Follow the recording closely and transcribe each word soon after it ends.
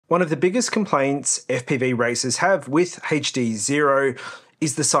One of the biggest complaints FPV racers have with HD0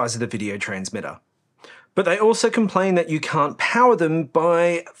 is the size of the video transmitter. But they also complain that you can't power them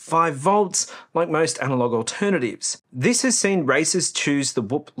by 5 volts like most analog alternatives. This has seen racers choose the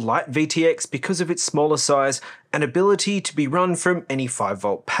Whoop Lite VTX because of its smaller size and ability to be run from any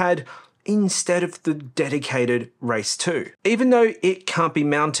 5-volt pad instead of the dedicated Race 2, even though it can't be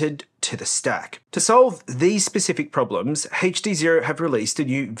mounted to the stack. To solve these specific problems, HD0 have released a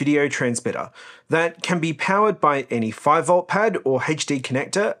new video transmitter that can be powered by any 5-volt pad or HD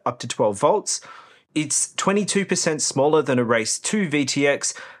connector up to 12 volts. It's 22% smaller than a Race 2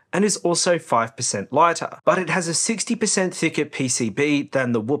 VTX and is also 5% lighter, but it has a 60% thicker PCB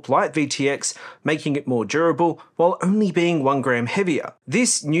than the Whoop Lite VTX, making it more durable while only being 1 gram heavier.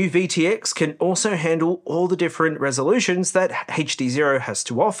 This new VTX can also handle all the different resolutions that HD0 has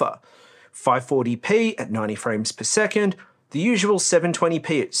to offer. 540p at 90 frames per second, the usual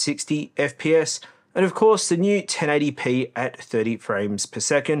 720p at 60 FPS, and of course the new 1080p at 30 frames per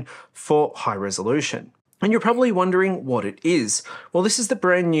second for high resolution. And you're probably wondering what it is. Well, this is the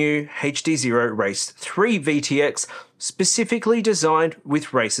brand new HD0 Race 3 VTX, specifically designed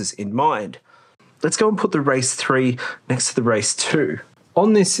with racers in mind. Let's go and put the Race 3 next to the Race 2.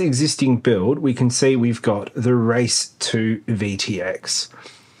 On this existing build, we can see we've got the Race 2 VTX.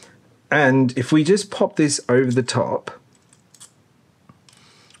 And if we just pop this over the top,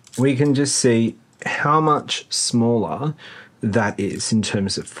 we can just see how much smaller that is in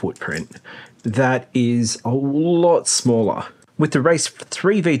terms of footprint. That is a lot smaller. With the Race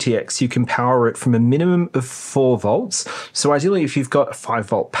 3 VTX, you can power it from a minimum of 4 volts. So ideally, if you've got a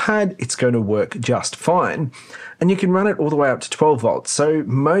 5-volt pad, it's going to work just fine. And you can run it all the way up to 12 volts. So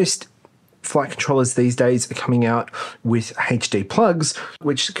most flight controllers these days are coming out with HD plugs,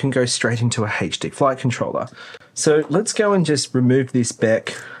 which can go straight into a HD flight controller. So let's go and just remove this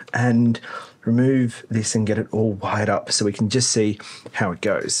back and remove this and get it all wired up so we can just see how it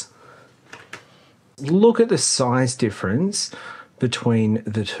goes. Look at the size difference between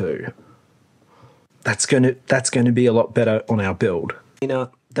the two. That's going to be a lot better on our build.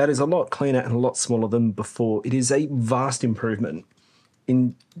 That is a lot cleaner and a lot smaller than before. It is a vast improvement,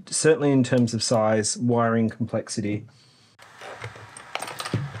 certainly in terms of size, wiring complexity.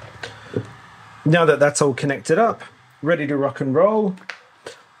 Now that that's all connected up, ready to rock and roll,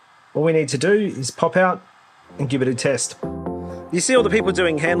 all we need to do is pop out and give it a test. You see all the people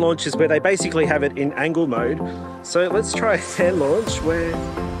doing hand launches where they basically have it in angle mode. So let's try a hand launch where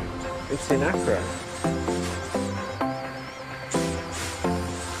it's in acro.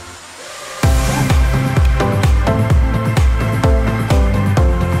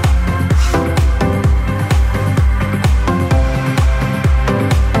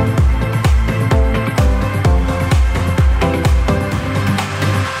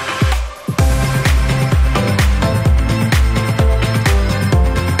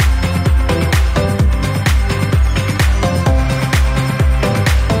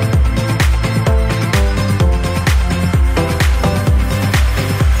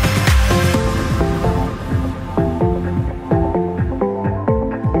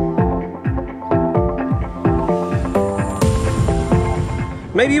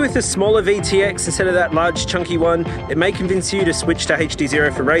 Maybe with a smaller VTX instead of that large chunky one, it may convince you to switch to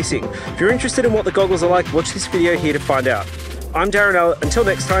HD0 for racing. If you're interested in what the goggles are like, watch this video here to find out. I'm Darren L. Until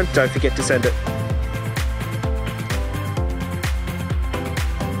next time, don't forget to send it.